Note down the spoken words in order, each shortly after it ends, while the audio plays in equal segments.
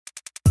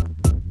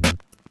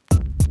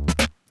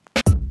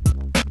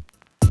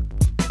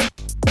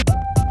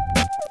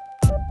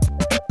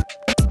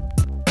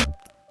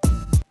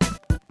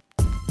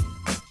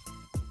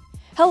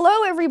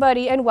Hello,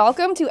 everybody, and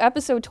welcome to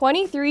episode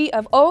 23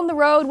 of Own the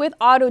Road with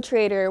Auto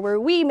Trader, where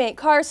we make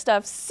car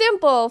stuff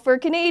simple for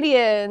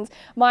Canadians.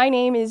 My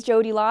name is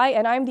Jodi Lai,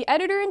 and I'm the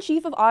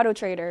editor-in-chief of Auto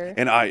Trader.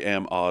 And I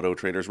am Auto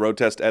Trader's road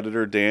test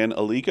editor, Dan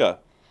Alika.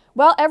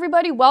 Well,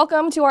 everybody,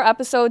 welcome to our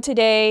episode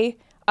today.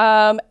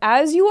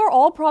 As you are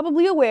all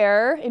probably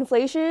aware,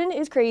 inflation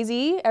is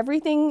crazy.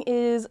 Everything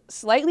is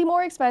slightly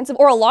more expensive,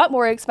 or a lot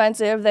more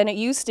expensive than it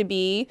used to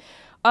be.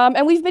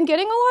 And we've been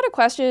getting a lot of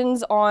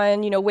questions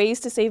on, ways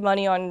to save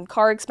money on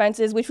car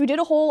expenses, which we did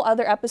a whole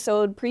other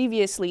episode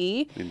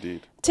previously.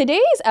 Indeed.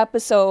 Today's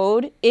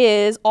episode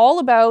is all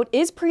about,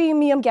 is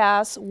premium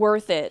gas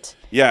worth it?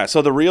 Yeah,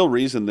 so the real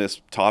reason this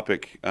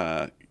topic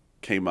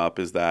came up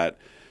is that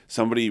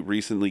somebody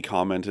recently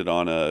commented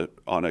on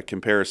a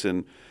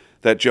comparison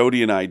that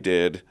Jodi and I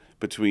did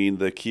between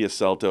the Kia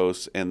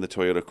Seltos and the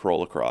Toyota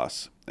Corolla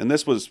Cross. And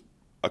this was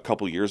a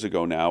couple years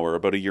ago now, or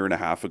about a year and a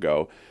half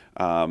ago.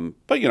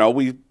 But,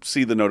 we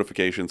see the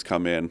notifications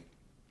come in.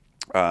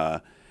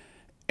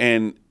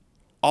 And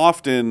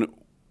often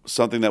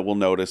something that we'll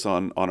notice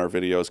on our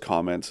videos,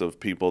 comments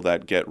of people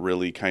that get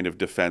really kind of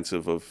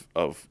defensive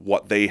of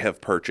what they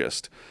have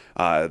purchased.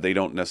 They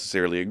don't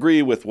necessarily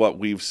agree with what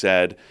we've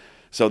said.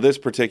 So this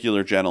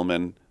particular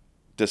gentleman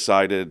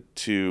decided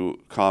to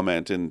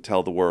comment and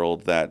tell the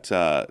world that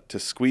to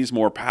squeeze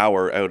more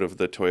power out of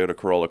the Toyota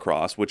Corolla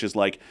Cross, which is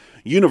like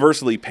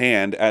universally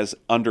panned as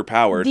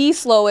underpowered. The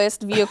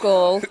slowest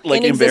vehicle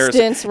like in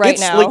existence right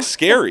it's now. It's like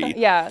scary.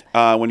 Yeah.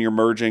 When you're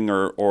merging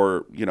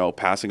or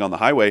passing on the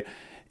highway.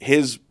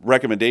 His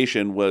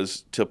recommendation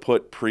was to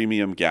put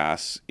premium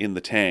gas in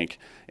the tank,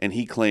 and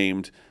he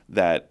claimed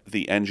that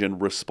the engine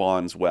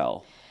responds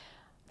well.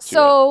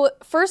 So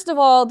first of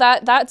all,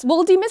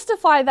 we'll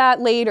demystify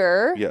that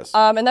later. Yes.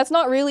 And that's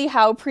not really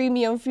how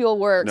premium fuel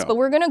works. No. But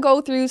we're going to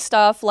go through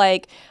stuff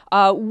like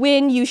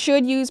when you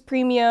should use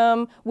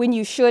premium, when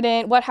you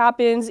shouldn't, what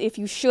happens if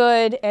you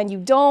should and you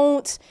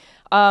don't,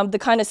 the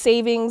kind of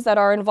savings that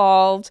are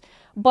involved.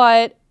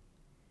 But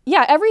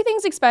yeah,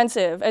 everything's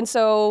expensive. And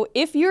so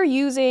if you're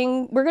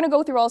we're going to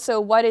go through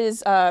also what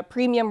is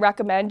premium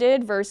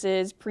recommended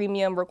versus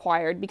premium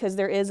required, because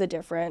there is a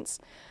difference.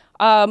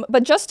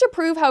 But just to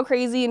prove how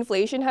crazy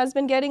inflation has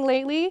been getting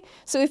lately,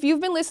 so if you've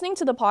been listening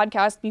to the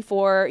podcast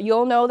before,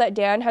 you'll know that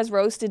Dan has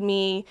roasted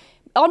me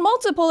on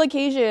multiple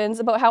occasions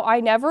about how I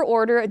never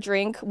order a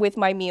drink with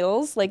my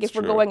meals. Like if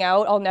we're going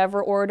out, I'll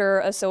never order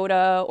a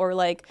soda or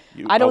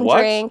I don't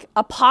drink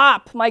a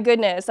pop. My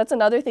goodness, that's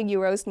another thing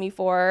you roast me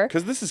for.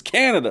 Because this is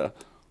Canada.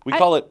 We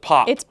call it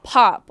pop. It's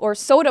pop or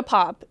soda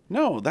pop.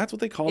 No, that's what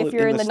they call it if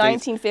you're in the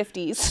States.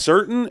 1950s.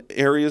 Certain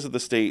areas of the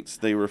States,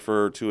 they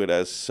refer to it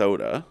as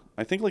soda.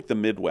 I think like the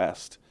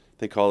Midwest,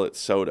 they call it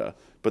soda.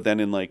 But then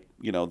in the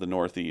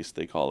Northeast,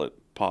 they call it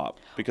pop.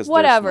 Because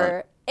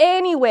whatever.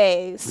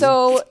 Anyway,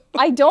 so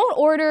I don't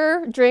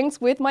order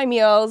drinks with my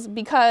meals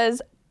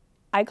because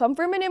I come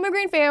from an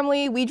immigrant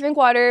family. We drink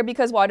water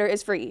because water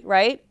is free,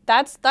 right?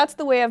 That's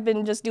the way I've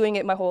been just doing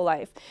it my whole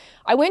life.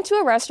 I went to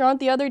a restaurant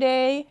the other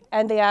day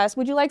and they asked,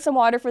 would you like some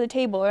water for the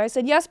table? And I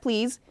said, yes,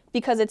 please,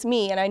 because it's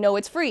me and I know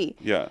it's free.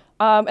 Yeah.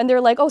 And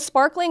they're like, oh,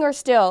 sparkling or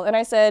still? And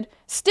I said,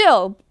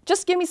 still,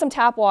 just give me some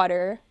tap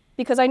water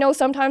because I know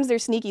sometimes they're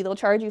sneaky. They'll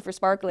charge you for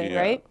sparkling,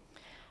 right?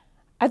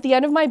 At the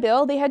end of my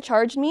bill, they had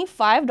charged me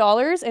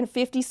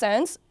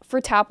 $5.50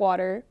 for tap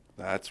water.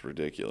 That's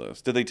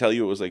ridiculous. Did they tell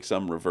you it was like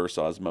some reverse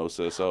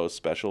osmosis,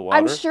 special water?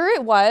 I'm sure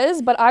it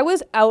was, but I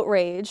was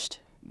outraged.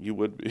 You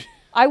would be.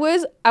 I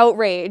was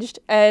outraged,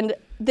 and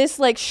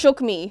this shook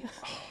me.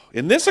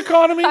 In this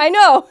economy? I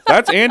know.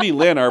 That's Andy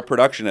Lynn, our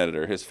production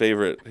editor, his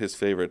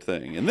favorite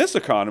thing. In this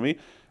economy,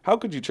 how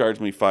could you charge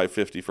me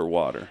 $5.50 for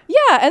water?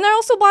 Yeah, and I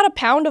also bought a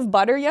pound of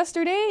butter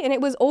yesterday, and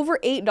it was over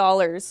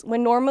 $8,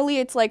 when normally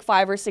it's like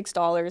 $5 or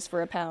 $6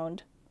 for a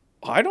pound.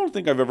 I don't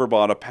think I've ever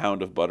bought a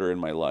pound of butter in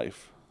my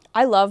life.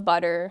 I love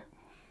butter.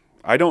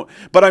 I don't,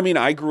 but I mean,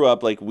 I grew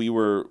up we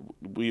were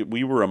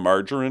a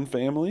margarine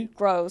family.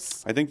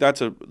 Gross. I think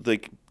that's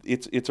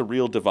it's a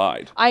real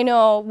divide. I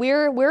know.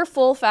 We're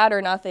full fat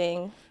or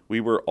nothing. We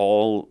were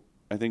all,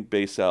 I think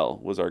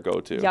Baicel was our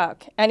go-to.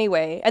 Yuck.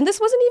 Anyway, and this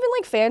wasn't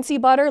even fancy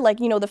butter,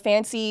 the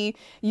fancy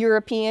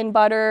European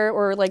butter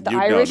or the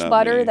Irish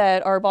butter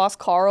that our boss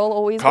Carl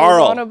always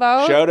goes on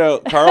about. Shout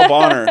out Carl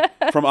Bonner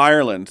from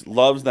Ireland.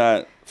 Loves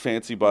that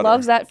fancy butter.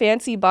 Loves that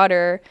fancy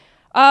butter.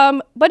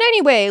 But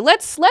anyway,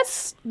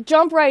 let's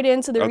jump right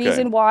into the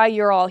reason why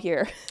you're all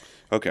here.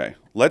 Okay,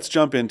 let's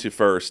jump into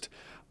first.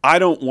 I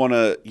don't want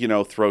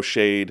to, throw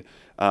shade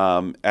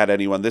at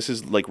anyone. This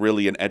is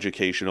really an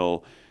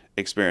educational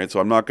experience. So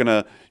I'm not going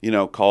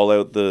to, call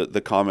out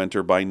the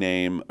commenter by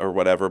name or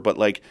whatever. But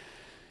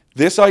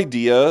this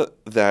idea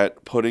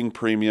that putting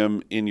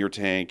premium in your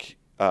tank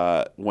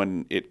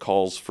when it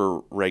calls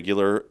for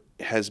regular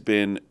has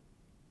been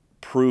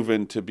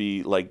proven to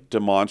be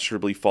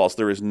demonstrably false.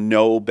 There is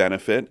no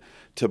benefit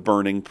to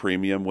burning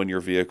premium when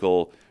your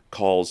vehicle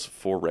calls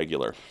for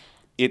regular.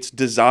 It's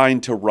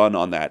designed to run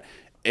on that.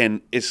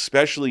 And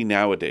especially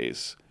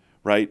nowadays,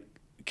 right?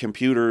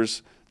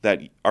 Computers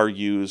that are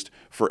used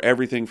for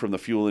everything from the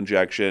fuel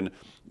injection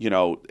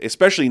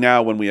especially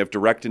now when we have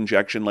direct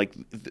injection, like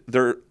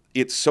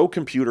it's so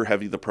computer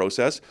heavy, the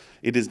process.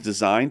 It is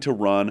designed to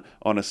run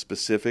on a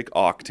specific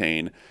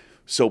octane.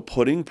 So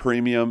putting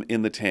premium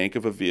in the tank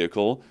of a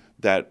vehicle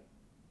that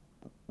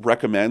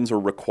recommends or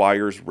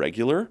requires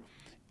regular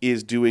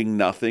is doing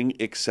nothing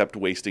except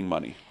wasting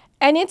money.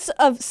 And it's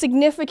a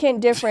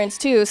significant difference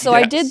too. So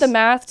I did the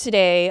math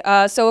today.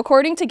 So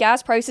according to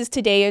gas prices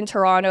today in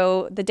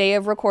Toronto, the day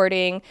of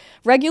recording,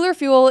 regular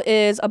fuel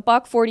is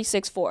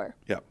 $1.46.4.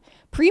 Yeah.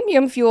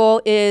 Premium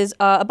fuel is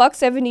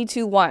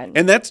 $1.72.1.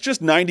 And that's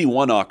just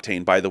 91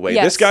 octane, by the way.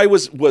 Yes. This guy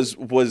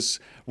was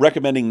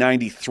recommending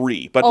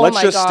 93, but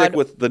let's just stick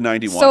with the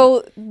 91.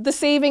 So the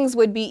savings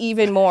would be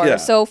even more. Yeah.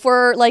 So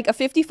for like a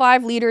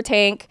 55-liter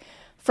tank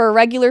for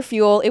regular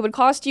fuel, it would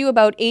cost you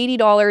about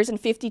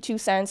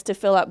 $80.52 to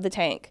fill up the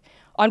tank.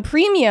 On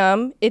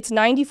premium, it's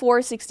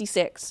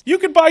 $94.66. You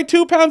could buy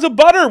 2 pounds of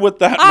butter with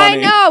that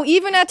money. I know,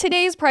 even at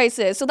today's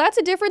prices. So that's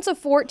a difference of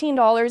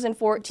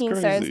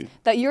 $14.14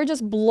 that you're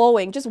just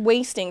blowing, just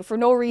wasting for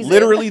no reason.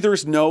 Literally,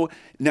 there's no...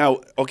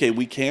 Now, okay,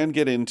 we can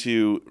get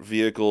into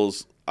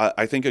vehicles.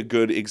 I think a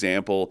good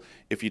example,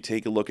 if you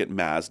take a look at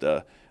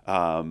Mazda,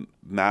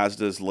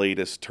 Mazda's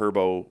latest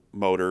turbo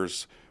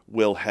motors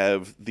will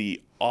have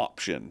the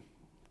option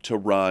to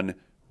run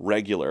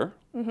regular,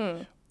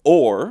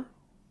 or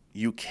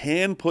you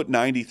can put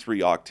 93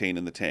 octane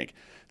in the tank.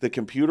 The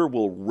computer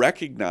will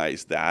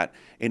recognize that,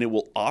 and it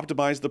will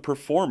optimize the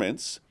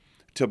performance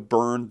to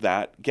burn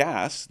that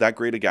gas, that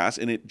grade of gas,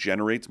 and it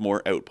generates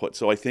more output.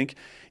 So I think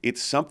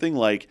it's something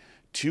like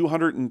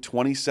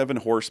 227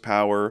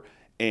 horsepower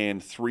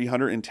and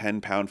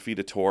 310 pound-feet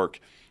of torque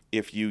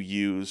if you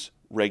use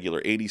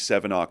regular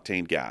 87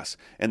 octane gas.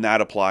 And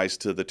that applies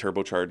to the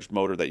turbocharged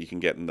motor that you can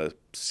get in the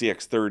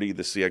CX-30,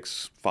 the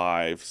CX-5,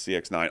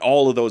 CX-9,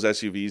 all of those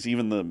SUVs,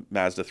 even the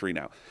Mazda 3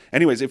 now.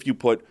 Anyways, if you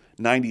put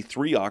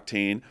 93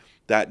 octane,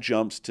 that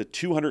jumps to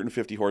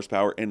 250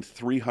 horsepower and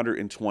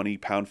 320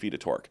 pound-feet of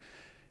torque.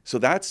 So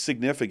that's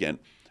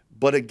significant.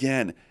 But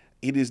again,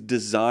 it is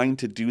designed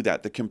to do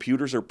that. The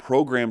computers are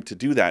programmed to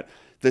do that.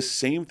 The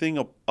same thing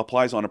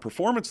applies on a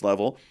performance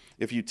level.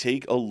 If you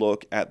take a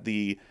look at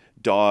the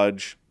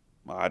Dodge,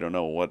 I don't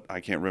know what, I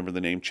can't remember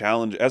the name,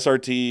 Challenger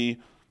SRT,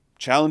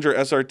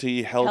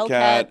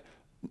 Hellcat,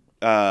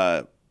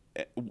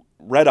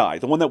 Red Eye,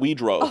 the one that we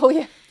drove. Oh,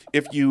 yeah.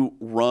 If you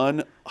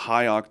run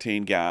high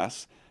octane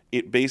gas,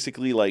 it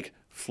basically like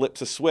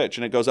flips a switch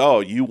and it goes, oh,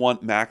 you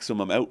want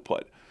maximum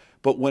output.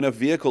 But when a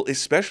vehicle,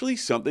 especially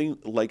something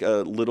like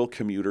a little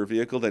commuter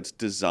vehicle that's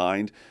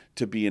designed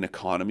to be an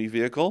economy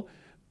vehicle,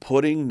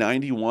 putting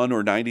 91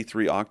 or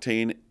 93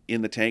 octane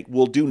in the tank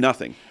will do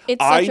nothing.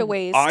 It's such a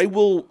waste.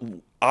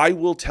 I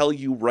will tell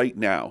you right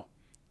now,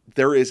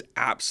 there is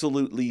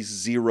absolutely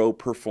zero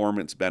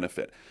performance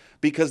benefit,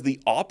 because the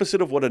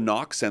opposite of what a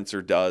NOx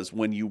sensor does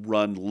when you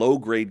run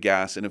low-grade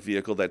gas in a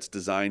vehicle that's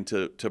designed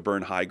to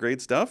burn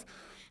high-grade stuff,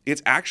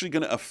 it's actually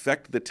going to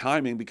affect the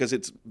timing because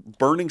it's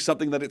burning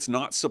something that it's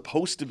not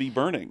supposed to be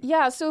burning.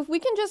 Yeah, so if we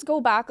can just go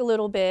back a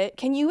little bit,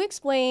 can you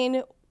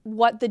explain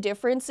what the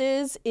difference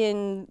is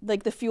in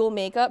like the fuel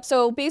makeup?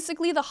 So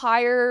basically the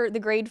higher the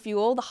grade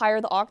fuel, the higher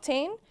the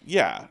octane.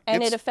 Yeah.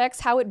 And it affects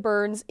how it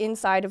burns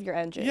inside of your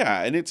engine.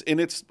 Yeah, and it's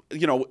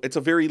it's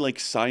a very like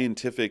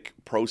scientific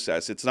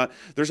process. It's not,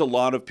 there's a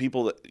lot of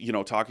people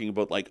that, talking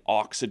about like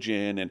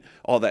oxygen and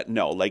all that.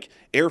 No, like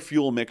air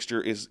fuel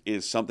mixture is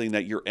something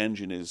that your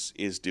engine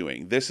is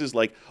doing. This is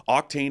like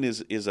octane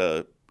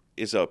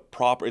is a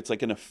proper, it's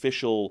like an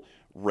official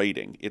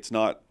rating. It's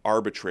not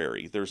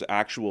arbitrary. There's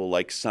actual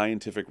like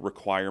scientific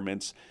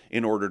requirements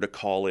in order to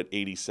call it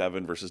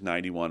 87 versus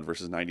 91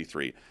 versus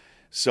 93.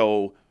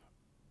 So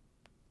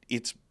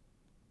it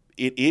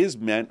is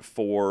meant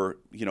for,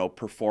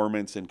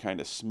 performance and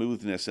kind of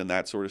smoothness and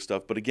that sort of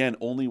stuff. But again,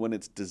 only when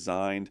it's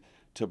designed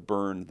to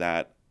burn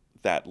that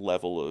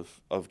level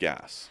of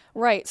gas.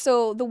 Right.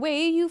 So the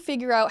way you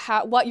figure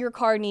out what your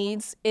car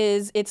needs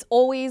is it's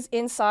always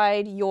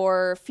inside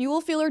your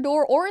fuel filler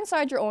door or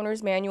inside your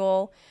owner's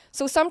manual.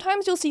 So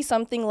sometimes you'll see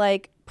something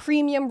like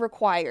premium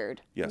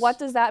required. Yes. What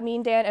does that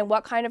mean, Dan? And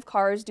what kind of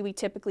cars do we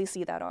typically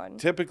see that on?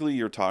 Typically,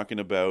 you're talking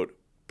about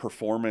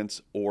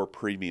performance or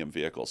premium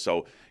vehicles.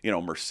 So,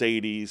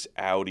 Mercedes,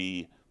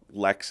 Audi,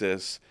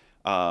 Lexus,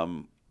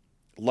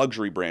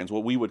 luxury brands,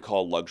 what we would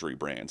call luxury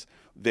brands,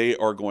 they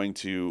are going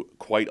to,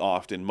 quite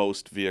often,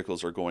 most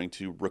vehicles are going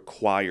to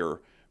require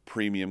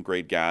premium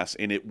grade gas,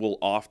 and it will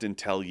often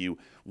tell you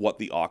what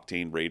the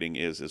octane rating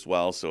is as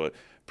well. So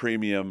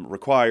premium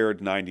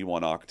required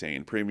 91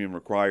 octane, premium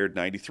required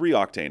 93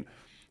 octane.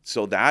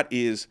 So that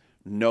is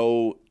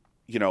no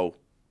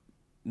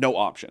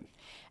option.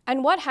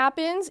 And what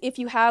happens if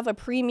you have a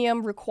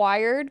premium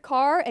required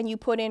car and you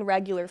put in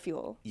regular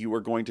fuel? You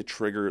are going to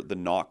trigger the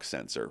NOx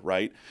sensor,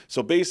 right?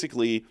 So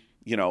basically,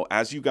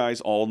 as you guys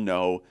all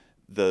know,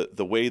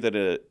 the way that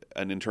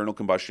an internal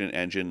combustion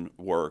engine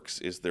works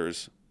is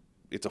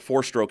it's a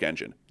 4-stroke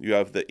engine. You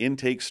have the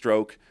intake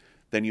stroke,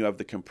 then you have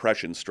the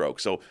compression stroke.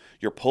 So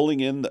you're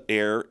pulling in the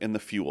air and the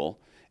fuel,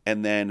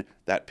 and then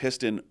that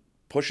piston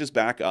pushes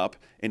back up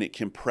and it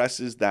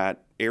compresses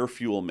that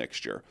air-fuel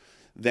mixture.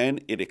 Then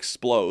it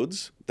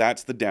explodes.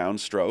 That's the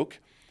downstroke.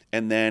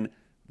 And then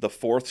the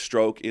fourth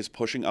stroke is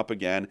pushing up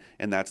again,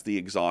 and that's the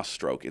exhaust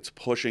stroke. It's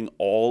pushing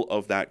all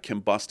of that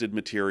combusted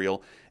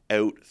material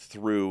out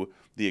through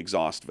the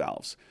exhaust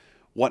valves.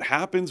 What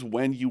happens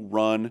when you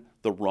run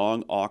the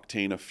wrong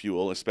octane of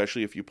fuel,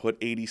 especially if you put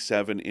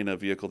 87 in a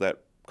vehicle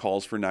that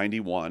calls for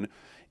 91,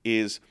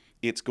 is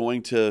it's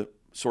going to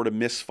sort of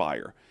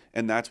misfire.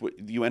 And that's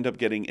what you end up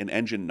getting, an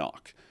engine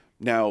knock.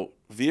 Now,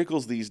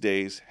 vehicles these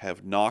days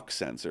have knock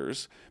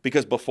sensors,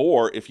 because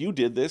before, if you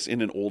did this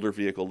in an older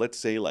vehicle, let's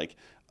say like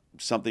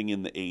something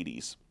in the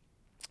 80s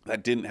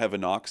that didn't have a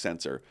knock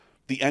sensor,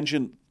 the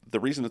engine, the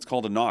reason it's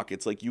called a knock,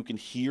 it's like you can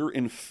hear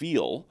and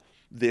feel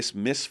this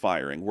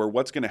misfiring, where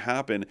what's going to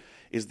happen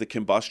is the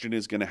combustion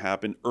is going to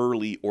happen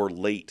early or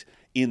late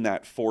in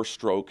that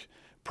four-stroke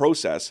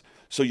process.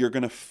 So you're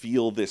going to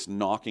feel this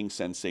knocking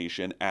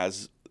sensation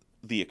as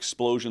the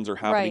explosions are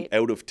happening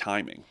out of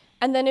timing.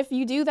 And then if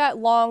you do that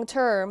long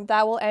term,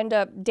 that will end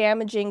up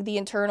damaging the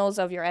internals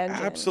of your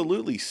engine.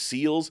 Absolutely.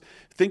 Seals.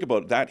 Think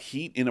about that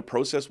heat in a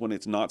process when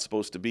it's not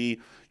supposed to be.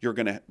 You're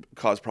going to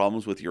cause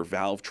problems with your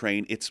valve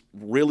train. It's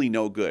really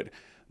no good.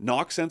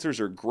 Knock sensors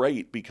are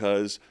great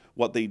because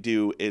what they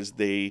do is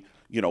they,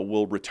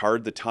 will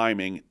retard the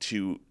timing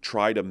to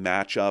try to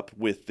match up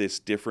with this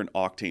different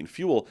octane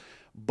fuel.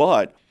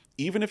 But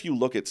even if you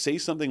look at, say,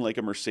 something like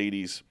a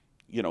Mercedes,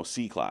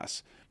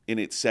 C-Class, and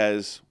it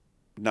says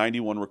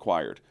 91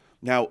 required.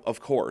 Now, of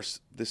course,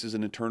 this is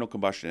an internal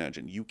combustion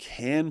engine. You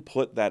can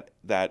put that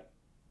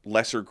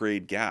lesser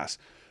grade gas,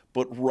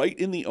 but right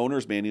in the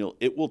owner's manual,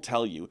 it will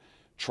tell you,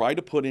 try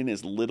to put in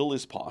as little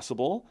as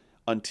possible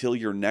until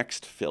your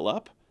next fill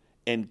up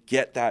and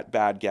get that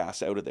bad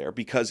gas out of there,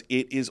 because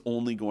it is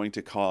only going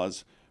to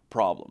cause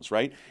problems,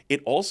 right?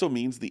 It also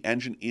means the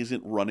engine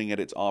isn't running at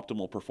its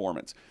optimal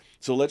performance.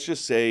 So let's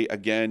just say,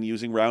 again,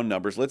 using round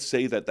numbers, let's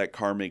say that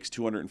car makes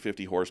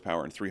 250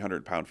 horsepower and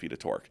 300 pound-feet of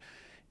torque,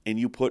 and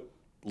you put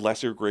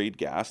lesser grade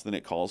gas than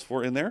it calls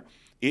for in there,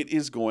 it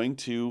is going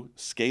to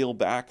scale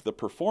back the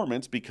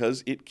performance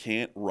because it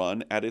can't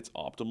run at its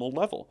optimal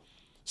level.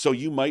 So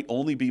you might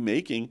only be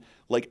making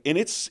and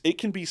it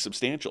can be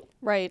substantial.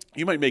 Right.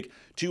 You might make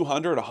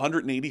 200,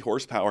 180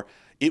 horsepower.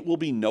 It will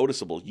be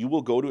noticeable. You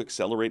will go to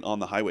accelerate on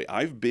the highway.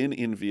 I've been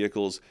in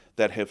vehicles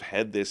that have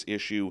had this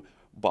issue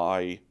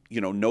by,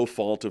 no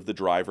fault of the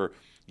driver.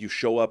 You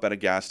show up at a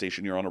gas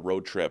station, you're on a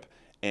road trip,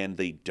 and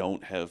they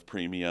don't have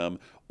premium,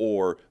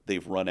 or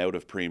they've run out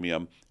of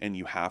premium, and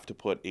you have to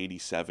put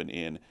 87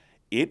 in.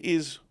 It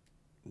is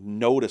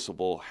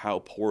noticeable how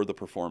poor the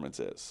performance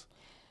is.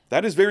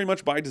 That is very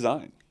much by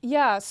design.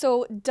 Yeah,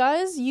 so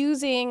does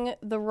using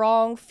the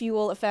wrong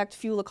fuel affect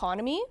fuel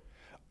economy?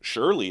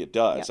 Surely it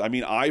does. Yeah. I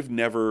mean, I've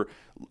never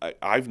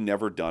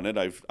done it.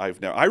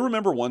 I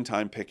remember one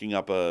time picking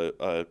up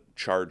a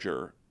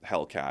Charger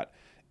Hellcat,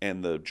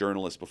 and the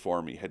journalist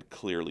before me had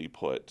clearly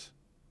put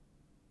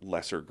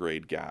lesser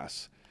grade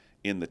gas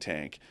in the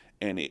tank,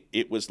 and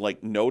it was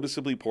like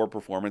noticeably poor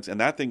performance, and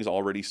that thing's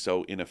already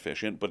so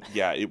inefficient, but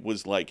yeah, it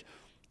was like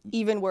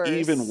even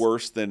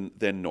worse than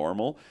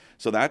normal.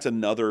 So that's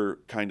another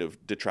kind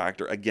of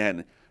detractor.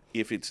 Again,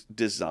 if it's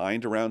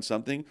designed around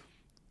something,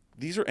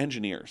 these are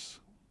engineers.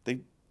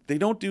 They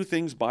don't do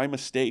things by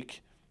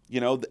mistake.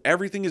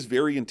 Everything is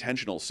very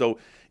intentional. So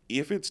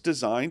if it's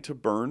designed to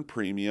burn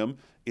premium,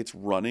 it's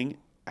running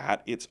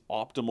at its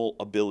optimal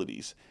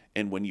abilities.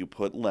 And when you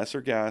put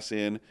lesser gas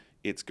in,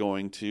 it's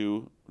going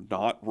to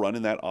not run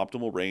in that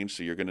optimal range.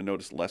 So you're going to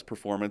notice less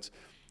performance,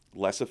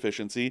 less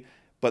efficiency.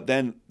 But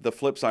then the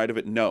flip side of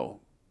it, no,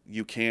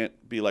 you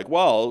can't be like,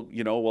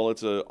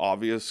 it's an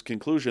obvious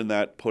conclusion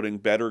that putting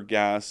better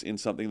gas in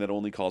something that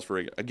only calls for,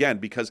 again,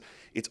 because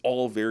it's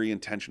all very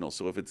intentional.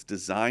 So if it's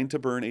designed to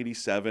burn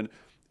 87,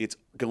 it's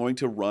going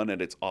to run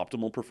at its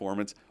optimal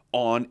performance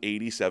on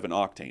 87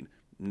 octane.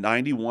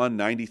 91,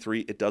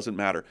 93, it doesn't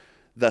matter.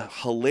 The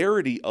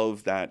hilarity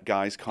of that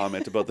guy's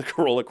comment about the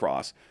Corolla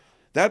Cross,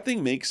 that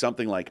thing makes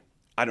something like,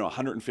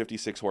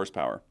 156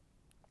 horsepower.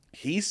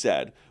 He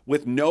said,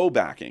 with no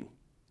backing,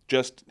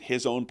 just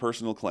his own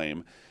personal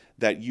claim,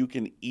 that you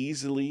can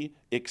easily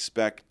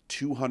expect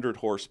 200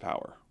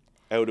 horsepower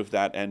out of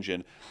that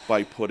engine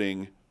by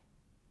putting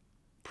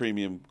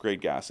premium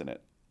grade gas in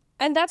it.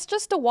 And that's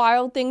just a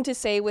wild thing to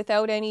say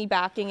without any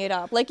backing it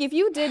up. Like if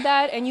you did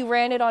that and you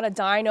ran it on a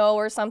dyno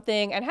or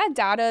something and had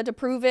data to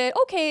prove it,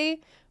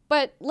 okay,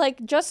 but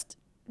just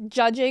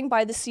judging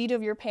by the seat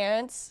of your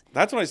pants.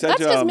 That's what I said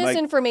to him. That's just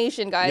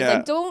misinformation, guys.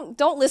 Yeah.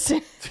 Don't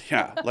listen.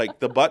 Yeah,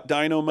 the butt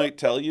dyno might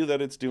tell you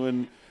that it's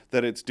doing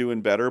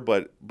better,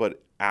 but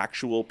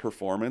actual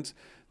performance,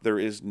 there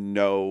is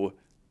no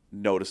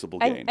noticeable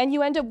gain. And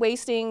you end up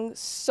wasting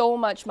so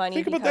much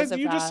money because of that.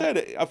 Think about that. You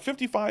just said a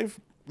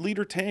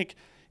 55-liter tank.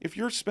 If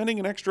you're spending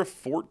an extra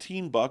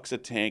 $14 a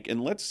tank,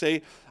 and let's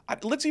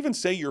even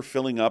say you're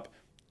filling up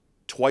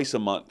twice a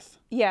month.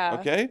 Yeah.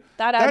 Okay?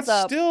 That's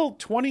up. Still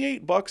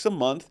 $28 a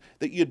month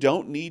that you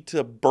don't need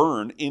to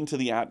burn into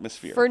the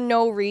atmosphere. For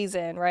no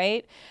reason,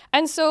 right?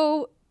 And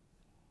so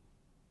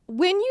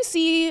when you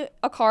see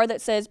a car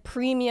that says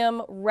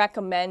premium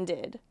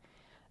recommended,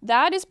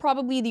 that is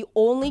probably the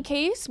only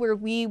case where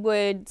we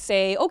would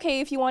say, okay,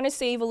 if you want to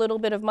save a little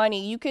bit of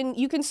money, you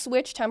can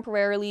switch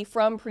temporarily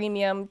from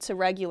premium to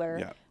regular.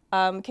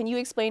 Yeah. Can you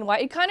explain why?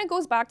 It kind of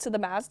goes back to the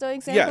Mazda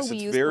example Yes, we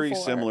it's used very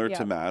before. similar Yeah.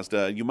 to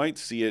Mazda. You might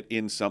see it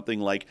in something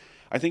like,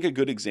 I think a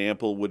good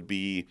example would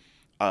be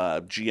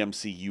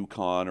GMC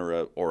Yukon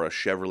or a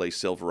Chevrolet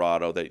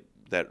Silverado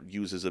that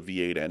uses a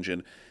V8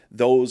 engine.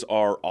 Those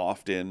are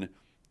often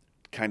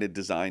kind of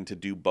designed to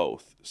do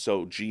both.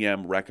 So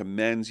GM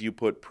recommends you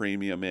put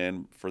premium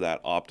in for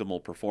that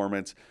optimal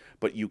performance,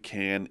 but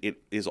it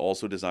is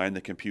also designed,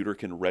 the computer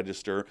can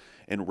register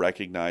and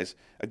recognize.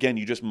 Again,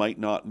 you just might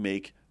not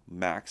make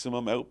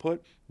maximum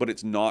output, but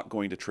it's not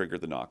going to trigger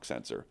the knock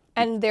sensor.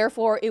 And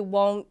therefore, it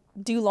won't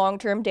do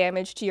long-term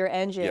damage to your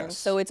engine. Yes.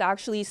 So it's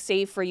actually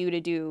safe for you to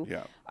do.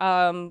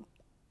 Yeah.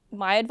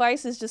 My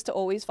advice is just to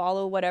always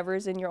follow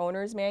whatever's in your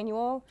owner's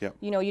manual. Yep.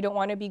 You know, you don't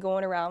want to be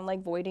going around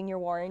like voiding your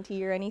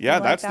warranty or anything Yeah,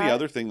 like that's that. the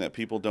other thing that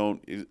people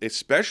don't,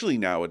 especially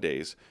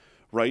nowadays,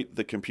 right?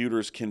 The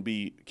computers can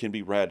be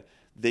read.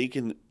 They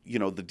can,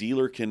 the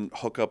dealer can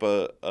hook up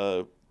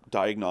a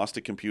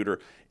diagnostic computer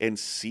and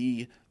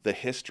see the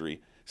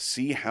history,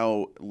 see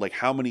how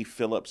many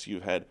fill-ups you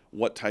had,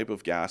 what type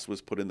of gas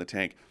was put in the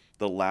tank.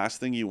 The last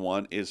thing you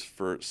want is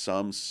for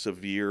some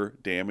severe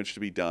damage to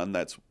be done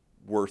that's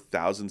worth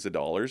thousands of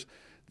dollars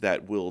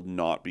that will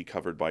not be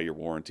covered by your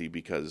warranty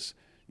because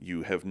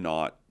you have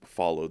not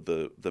followed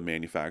the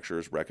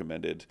manufacturer's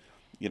recommended,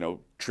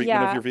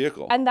 treatment of your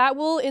vehicle. And that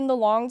will, in the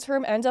long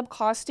term, end up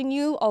costing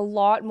you a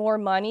lot more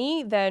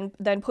money than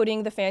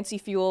putting the fancy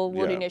fuel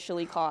would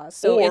initially cost.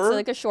 So it's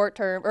like a short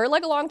term or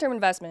like a long term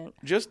investment.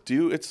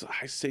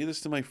 I say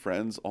this to my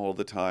friends all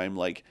the time,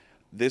 like,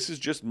 this is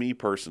just me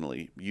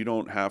personally. You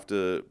don't have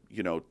to,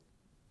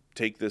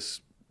 take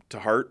this to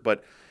heart,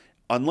 but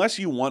unless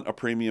you want a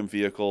premium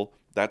vehicle,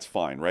 that's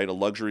fine, right? A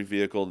luxury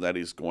vehicle that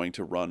is going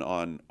to run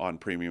on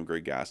premium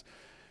grade gas.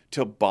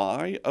 To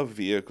buy a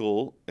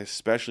vehicle,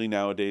 especially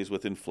nowadays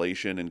with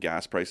inflation and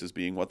gas prices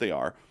being what they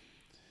are,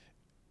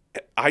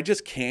 I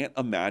just can't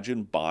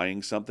imagine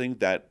buying something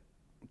that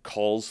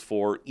calls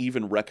for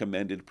even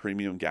recommended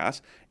premium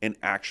gas and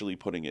actually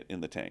putting it in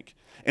the tank.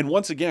 And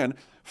once again,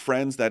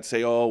 friends that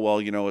say, oh, well,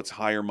 it's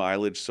higher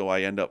mileage, so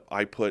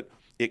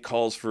it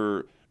calls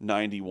for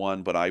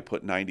 91, but I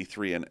put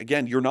 93. And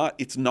again,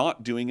 it's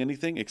not doing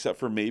anything except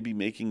for maybe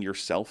making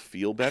yourself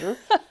feel better.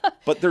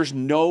 But there's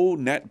no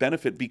net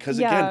benefit because,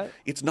 again,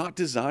 it's not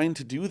designed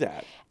to do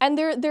that. And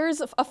there's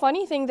a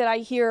funny thing that I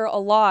hear a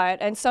lot,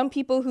 and some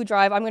people who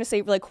drive, I'm going to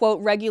say, like, quote,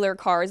 regular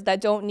cars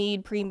that don't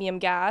need premium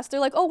gas,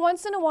 they're like, oh,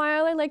 once in a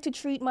while I like to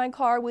treat my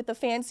car with a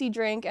fancy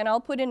drink and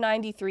I'll put in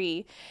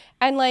 93.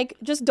 And, like,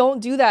 just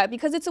don't do that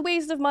because it's a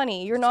waste of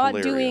money. You're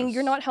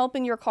not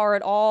helping your car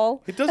at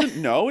all. It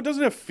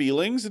doesn't have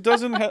feelings. It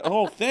doesn't have,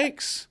 oh,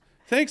 thanks.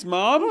 Thanks,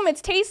 Mom.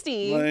 It's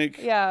tasty.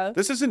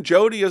 This isn't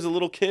Jodi as a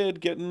little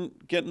kid getting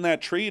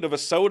that treat of a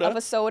soda.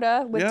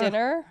 With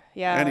dinner.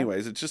 Yeah.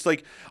 Anyways, it's just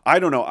like, I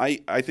don't know.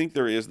 I think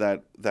there is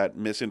that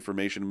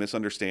misinformation,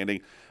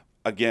 misunderstanding.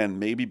 Again,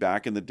 maybe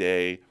back in the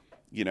day,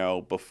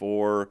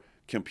 before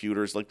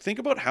computers, like, think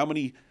about how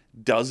many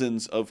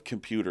dozens of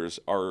computers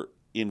are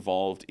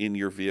involved in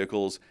your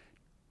vehicle's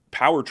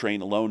powertrain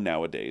alone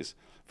nowadays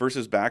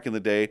versus back in the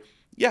day.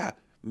 Yeah.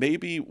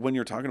 Maybe when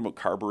you're talking about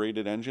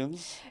carbureted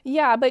engines.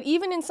 Yeah, but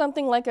even in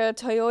something like a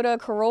Toyota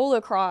Corolla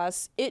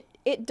Cross,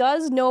 it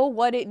does know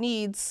what it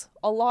needs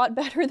a lot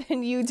better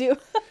than you do.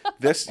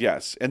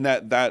 Yes. And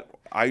that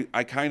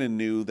I kind of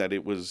knew that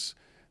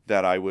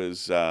I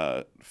was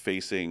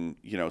facing,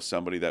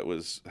 somebody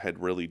that had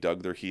really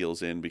dug their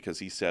heels in, because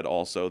he said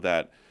also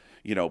that,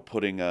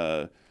 putting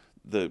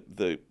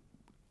the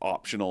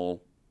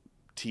optional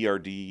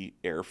TRD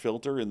air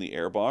filter in the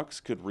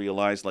airbox could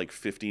realize like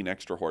 15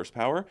 extra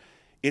horsepower.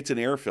 It's an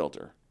air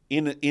filter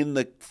in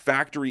the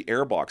factory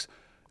airbox.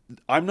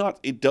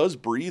 It does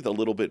breathe a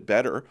little bit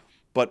better,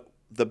 but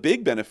the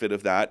big benefit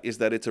of that is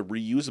that it's a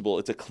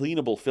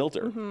cleanable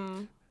filter.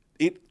 Mm-hmm.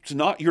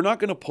 You're not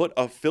going to put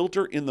a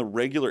filter in the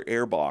regular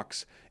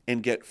airbox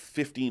and get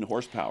 15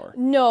 horsepower.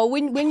 No,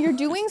 when you're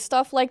doing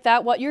stuff like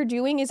that, what you're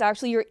doing is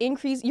actually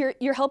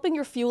you're helping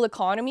your fuel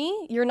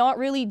economy. You're not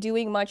really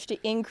doing much to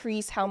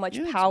increase how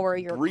much power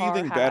your car has.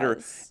 Breathing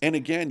better. And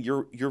again,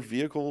 your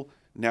vehicle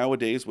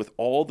nowadays with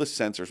all the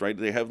sensors, right?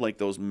 They have like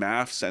those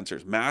MAF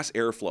sensors, mass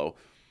airflow.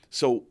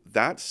 So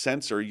that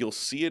sensor, you'll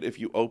see it if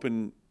you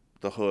open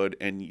the hood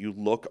and you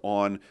look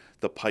on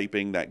the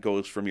piping that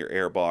goes from your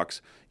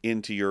airbox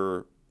into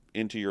your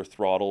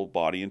throttle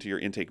body, into your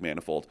intake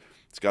manifold.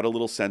 It's got a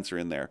little sensor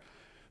in there.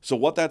 So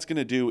what that's going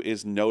to do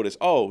is notice,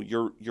 oh,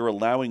 you're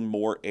allowing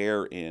more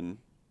air in,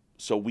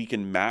 so we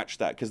can match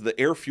that, because the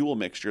air fuel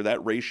mixture,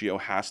 that ratio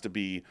has to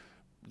be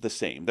the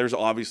same. There's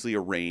obviously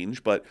a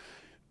range, but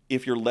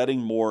if you're letting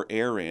more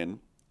air in,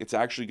 it's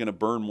actually going to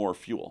burn more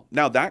fuel.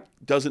 Now, that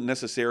doesn't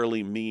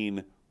necessarily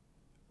mean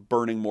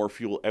burning more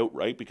fuel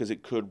outright because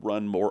it could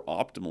run more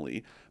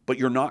optimally, but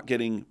you're not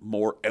getting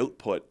more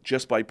output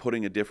just by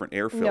putting a different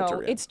air filter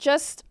No, in. it's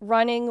just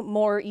running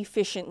more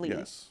efficiently.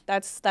 Yes.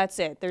 That's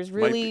it. There's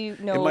really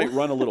It no. might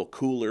run a little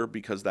cooler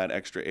because that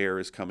extra air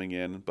is coming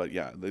in, but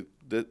yeah,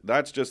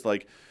 that's just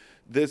like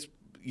this.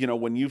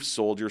 When you've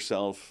sold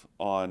yourself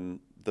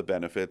on the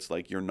benefits,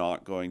 like you're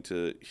not going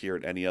to hear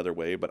it any other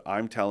way. But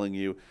I'm telling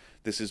you,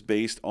 this is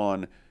based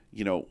on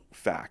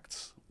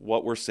facts.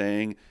 What we're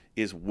saying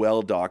is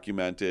well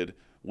documented.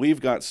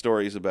 We've got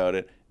stories about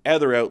it.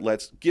 Other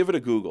outlets, give it a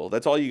Google.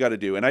 That's all you got to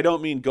do. And I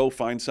don't mean go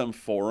find some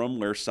forum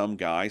where some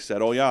guy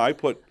said, "Oh yeah, I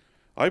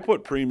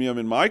put premium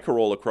in my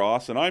Corolla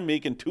Cross and I'm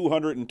making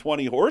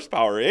 220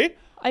 horsepower, eh?"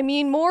 I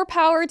mean, more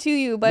power to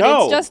you, but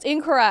No. it's just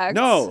incorrect.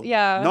 No,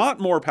 Yeah. not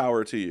more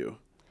power to you.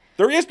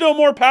 There is no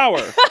more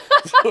power.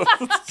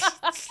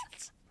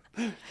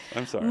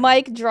 I'm sorry.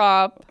 Mic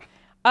drop.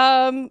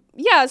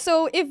 Yeah,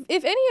 so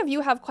if any of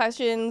you have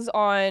questions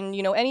on,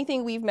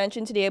 anything we've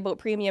mentioned today about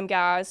premium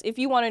gas, if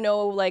you want to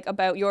know like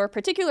about your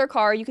particular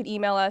car, you could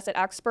email us at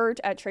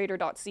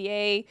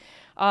expert@trader.ca.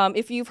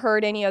 If you've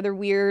heard any other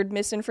weird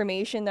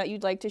misinformation that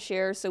you'd like to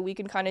share so we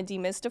can kind of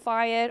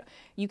demystify it,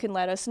 you can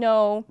let us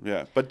know.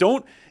 Yeah, but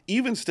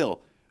even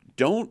still,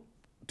 don't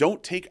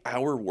take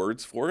our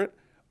words for it.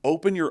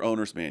 Open your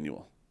owner's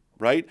manual,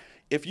 right?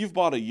 If you've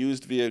bought a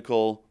used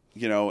vehicle,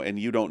 and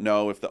you don't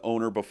know if the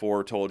owner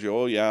before told you,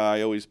 "Oh yeah,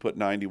 I always put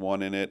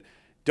 91 in it."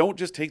 Don't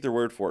just take their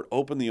word for it.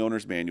 Open the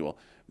owner's manual.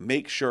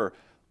 Make sure,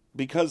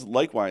 because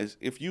likewise,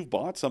 if you've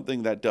bought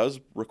something that does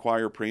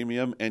require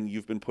premium and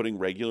you've been putting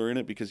regular in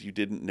it because you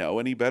didn't know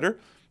any better,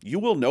 you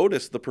will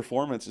notice the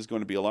performance is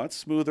going to be a lot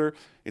smoother.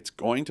 It's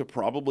going to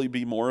probably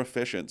be more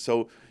efficient.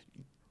 So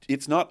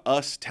it's not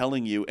us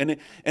telling you, and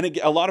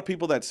a lot of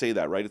people that say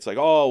that, right? It's like,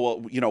 "Oh,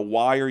 well,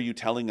 why are you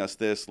telling us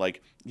this?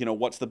 Like,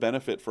 what's the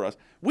benefit for us?"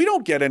 We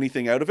don't get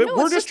anything out of it. No,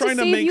 We're it's just just to trying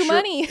to save make you sure.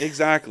 money.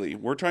 Exactly.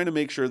 We're trying to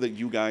make sure that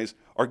you guys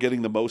are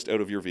getting the most out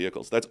of your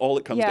vehicles. That's all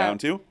it comes Yeah. down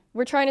to.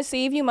 We're trying to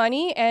save you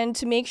money and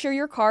to make sure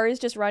your car is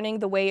just running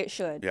the way it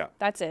should. Yeah.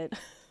 That's it.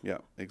 Yeah,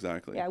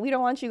 exactly. Yeah, we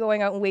don't want you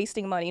going out and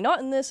wasting money. Not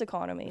in this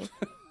economy.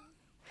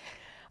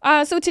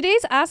 So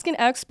today's Ask an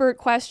Expert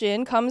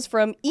question comes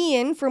from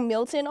Ian from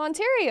Milton,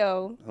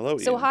 Ontario. Hello,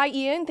 So Ian. hi,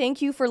 Ian.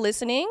 Thank you for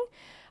listening.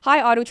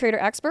 Hi, Auto Trader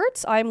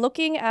experts. I'm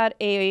looking at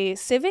a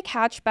Civic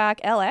Hatchback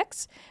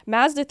LX,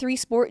 Mazda 3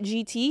 Sport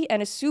GT,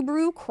 and a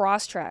Subaru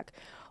Crosstrek.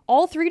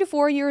 All 3 to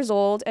 4 years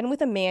old and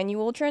with a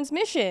manual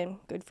transmission.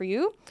 Good for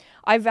you.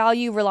 I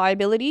value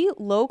reliability,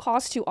 low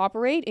cost to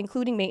operate,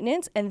 including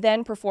maintenance, and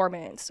then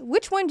performance.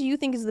 Which one do you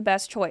think is the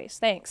best choice?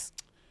 Thanks.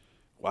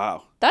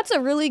 Wow. That's a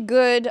really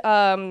good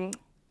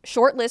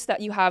short list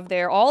that you have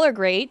there. All are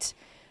great.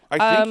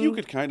 I think you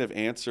could kind of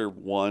answer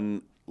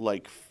one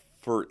like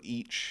for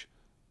each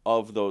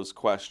of those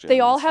questions. They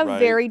all have right?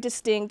 very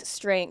distinct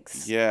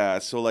strengths. Yeah,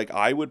 so like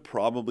I would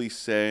probably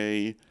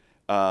say,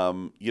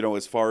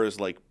 as far as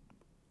like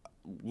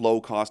low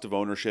cost of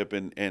ownership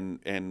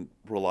and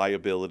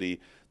reliability,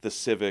 the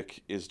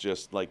Civic is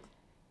just like,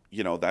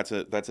 that's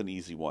an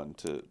easy one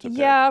to pick.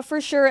 Yeah, for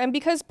sure. And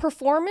because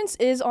performance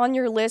is on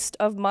your list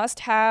of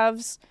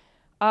must-haves,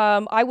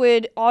 I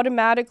would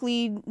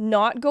automatically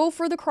not go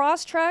for the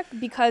Crosstrek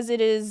because it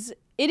is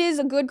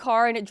a good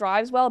car and it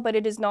drives well, but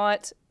it is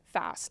not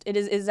fast. It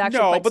is actually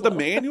quite but the slow.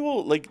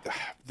 manual, like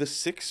the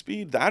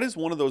 6-speed, that is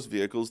one of those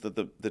vehicles that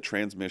the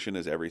transmission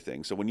is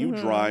everything. So when you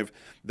drive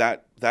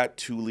that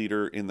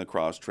 2-liter in the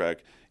Crosstrek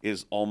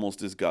is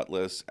almost as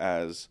gutless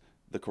as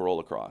the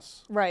Corolla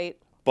Cross. Right.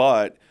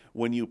 But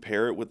when you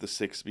pair it with the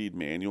 6-speed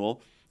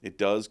manual, it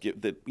does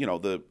get the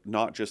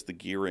not just the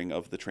gearing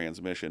of the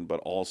transmission, but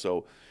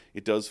also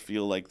it does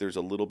feel like there's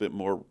a little bit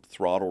more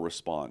throttle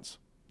response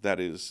that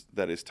is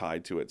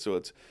tied to it. So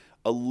it's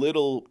a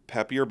little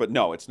peppier, but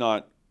no, it's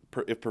not.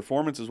 If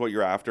performance is what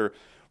you're after,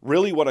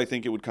 really what I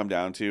think it would come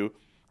down to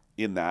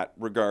in that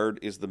regard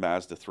is the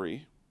Mazda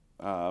 3.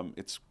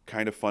 It's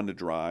kind of fun to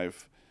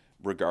drive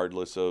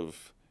regardless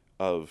of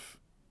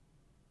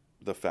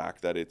the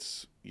fact that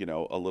it's,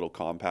 a little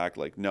compact.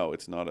 Like, no,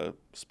 it's not a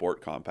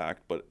sport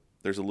compact, but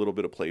there's a little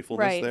bit of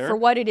playfulness there. For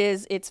what it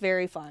is, it's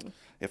very fun.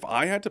 If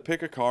I had to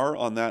pick a car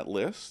on that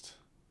list,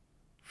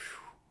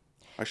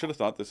 I should have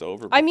thought this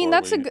over. I mean,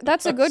 that's a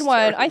good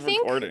one. I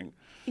think. Recording.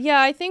 Yeah,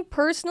 I think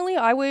personally,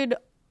 I would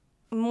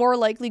more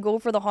likely go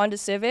for the Honda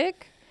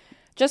Civic,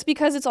 just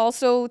because it's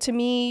also, to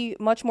me,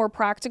 much more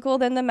practical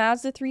than the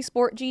Mazda 3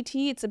 Sport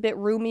GT. It's a bit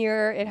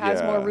roomier. It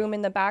has more room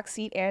in the back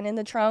seat and in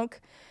the trunk.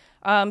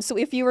 So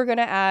if you were going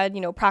to add,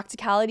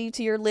 practicality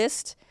to your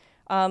list,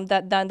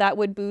 that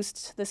would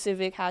boost the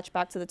Civic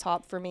hatchback to the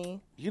top for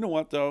me. You know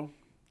what though?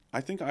 I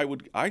think I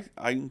would.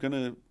 I'm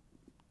gonna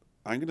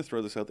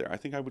throw this out there. I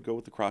think I would go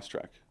with the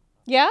Crosstrek.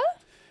 Yeah.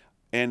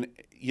 And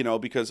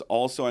because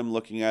also I'm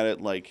looking at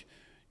it like,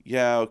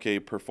 yeah, okay,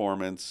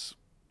 performance,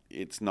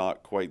 it's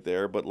not quite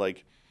there, but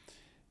like,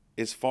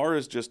 as far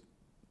as just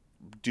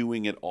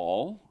doing it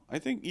all, I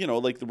think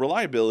like the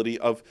reliability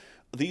of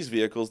these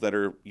vehicles that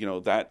are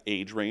that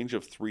age range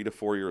of 3 to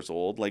 4 years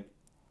old, like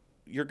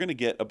you're gonna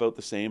get about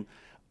the same.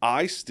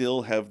 I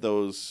still have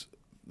those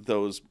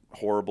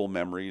horrible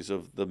memories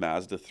of the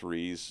Mazda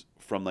 3s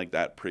from like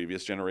that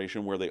previous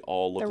generation where they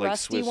all look The like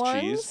rusty Swiss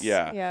ones? cheese.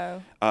 Yeah. Yeah.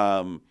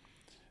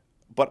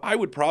 But I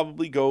would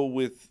probably go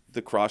with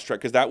the Crosstrek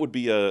because that would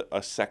be a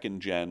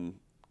second gen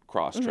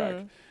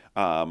Crosstrek.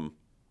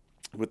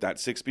 With that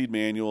 6-speed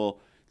manual,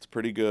 it's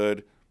pretty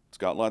good. It's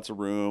got lots of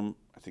room.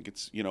 I think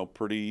it's,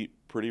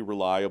 pretty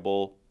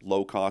reliable,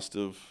 low cost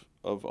of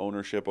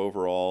ownership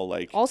overall.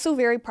 Like Also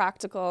very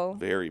practical.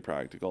 very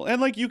practical.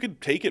 And like you could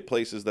take it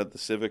places that the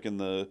Civic and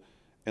the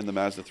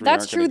Mazda 3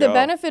 That's aren't true. gonna The go.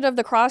 benefit of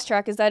the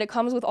Crosstrek is that it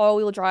comes with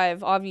all-wheel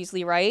drive,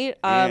 obviously, right?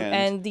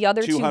 And the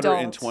other two don't.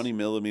 220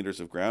 millimeters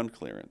of ground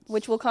clearance.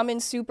 Which will come in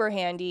super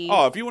handy.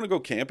 Oh, if you want to go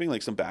camping,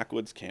 like some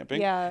backwoods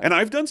camping. Yeah. And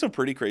I've done some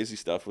pretty crazy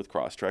stuff with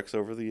Crosstreks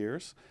over the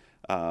years.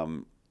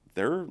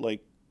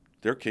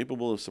 They're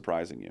capable of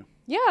surprising you.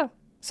 Yeah.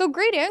 So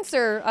great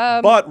answer.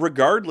 But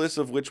regardless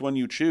of which one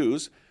you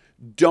choose,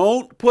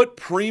 don't put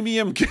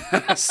premium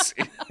gas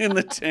in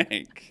the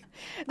tank.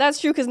 That's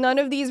true because none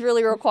of these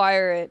really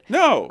require it.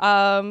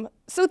 No.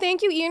 So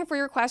thank you, Ian, for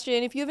your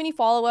question. If you have any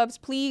follow-ups,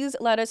 please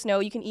let us know.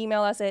 You can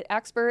email us at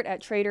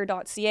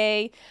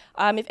expert@trader.ca.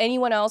 If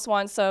anyone else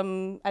wants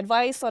some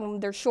advice on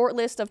their short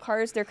list of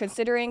cars they're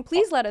considering,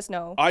 please let us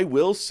know. I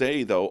will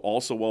say, though,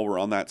 also while we're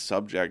on that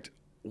subject,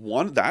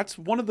 that's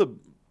one of the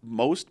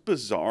most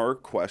bizarre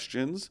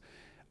questions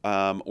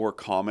or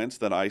comments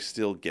that I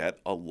still get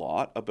a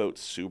lot about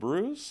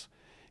Subarus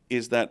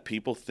is that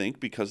people think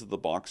because of the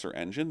boxer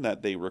engine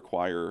that they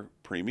require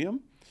premium.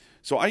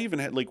 So I even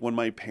had, like, when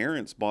my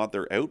parents bought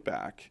their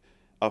Outback,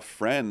 a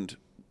friend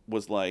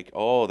was like,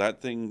 oh,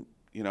 that thing,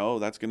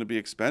 that's going to be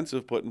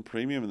expensive putting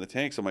premium in the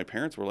tank. So my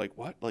parents were like,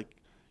 what? Like,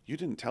 you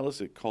didn't tell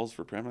us it calls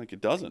for premium. Like,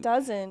 it doesn't. It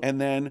doesn't.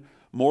 And then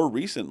more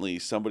recently,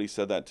 somebody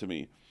said that to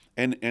me.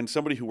 And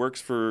somebody who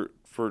works for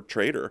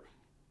Trader,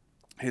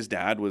 his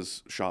dad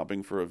was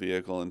shopping for a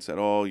vehicle and said,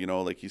 oh,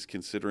 like he's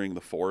considering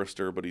the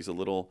Forester, but he's a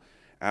little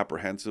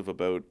apprehensive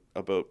about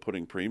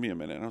putting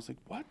premium in it. And I was like,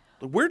 what?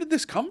 Where did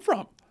this come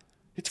from?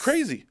 It's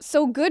crazy.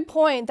 So good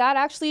point. That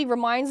actually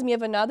reminds me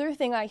of another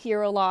thing I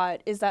hear a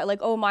lot is that like,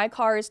 oh, my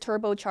car is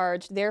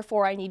turbocharged,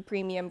 therefore I need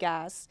premium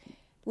gas.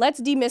 Let's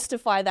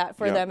demystify that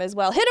for them as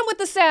well. Hit them with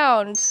the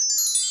sound.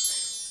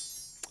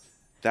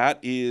 That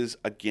is,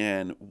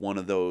 again, one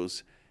of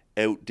those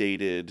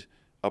outdated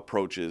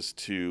approaches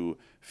to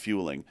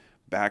fueling.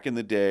 Back in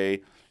the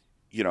day,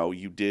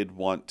 you did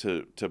want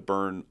to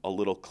burn a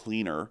little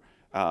cleaner.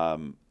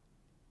 Again,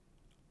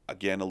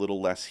 a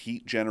little less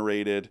heat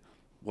generated.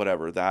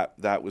 Whatever,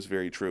 that was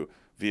very true.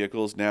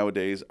 Vehicles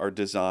nowadays are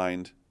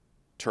designed,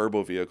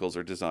 turbo vehicles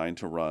are designed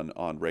to run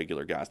on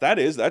regular gas.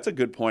 That's a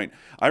good point.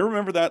 I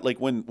remember that like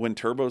when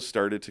turbos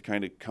started to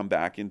kind of come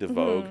back into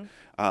vogue,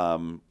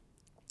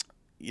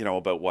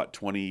 about what,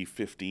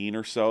 2015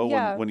 or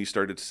so, when you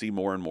started to see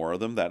more and more of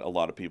them, that a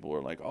lot of people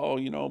were like,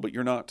 oh, but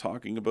you're not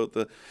talking about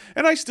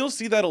and I still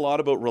see that a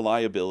lot about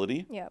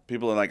reliability. Yeah.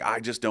 People are like,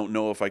 I just don't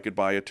know if I could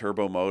buy a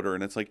turbo motor.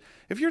 And it's like,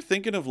 if you're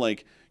thinking of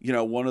like,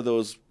 one of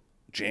those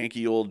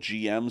janky old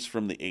GMs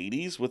from the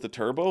 80s with a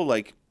turbo,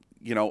 like,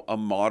 a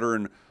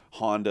modern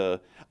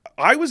Honda.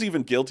 I was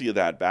even guilty of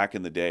that back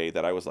in the day,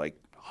 that I was like,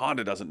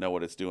 Honda doesn't know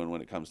what it's doing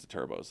when it comes to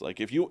turbos. Like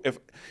if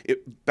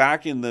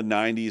back in the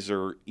 90s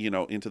or,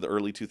 into the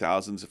early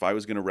 2000s, if I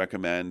was going to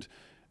recommend,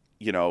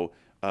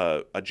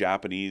 a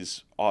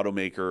Japanese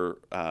automaker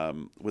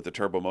with a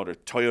turbo motor,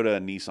 Toyota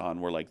and Nissan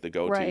were like the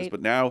go-tos. Right.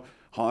 But now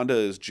Honda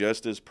is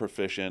just as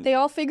proficient. They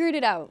all figured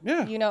it out.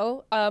 Yeah.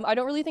 I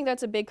don't really think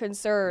that's a big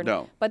concern.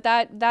 No. But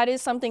that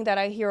is something that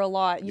I hear a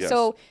lot. Yes.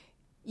 So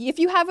if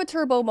you have a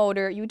turbo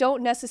motor, you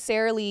don't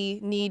necessarily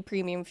need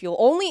premium fuel.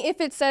 Only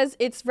if it says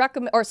it's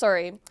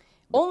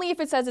only if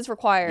it says it's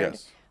required.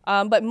 Yes.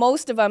 But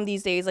most of them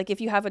these days, like if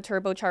you have a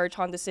turbocharged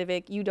Honda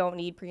Civic, you don't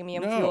need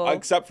premium fuel.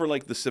 Except for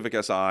like the Civic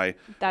Si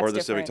or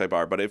the Civic Type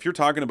R. But if you're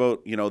talking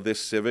about, this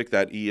Civic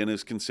that Ian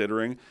is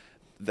considering,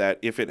 that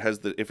if it's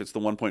the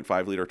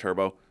 1.5 liter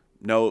turbo,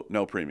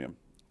 no premium.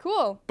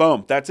 Cool.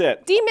 Boom. That's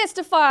it.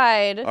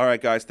 Demystified. All right,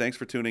 guys. Thanks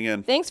for tuning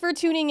in. Thanks for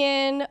tuning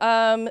in.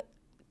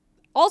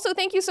 Also,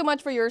 thank you so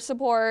much for your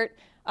support.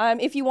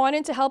 If you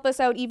wanted to help us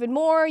out even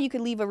more, you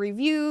could leave a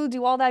review,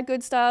 do all that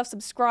good stuff,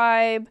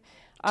 subscribe.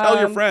 Tell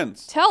your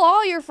friends. Tell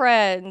all your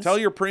friends. Tell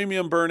your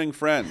premium burning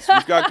friends.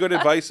 We've got good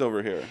advice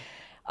over here.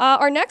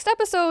 Our next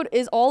episode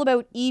is all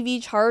about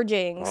EV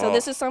charging. So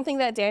this is something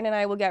that Dan and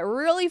I will get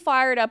really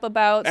fired up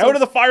about. Out of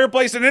the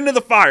fireplace and into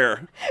the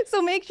fire.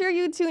 So make sure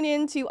you tune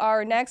in to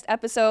our next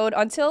episode.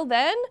 Until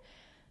then,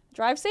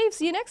 drive safe.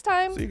 See you next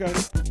time. See you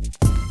guys.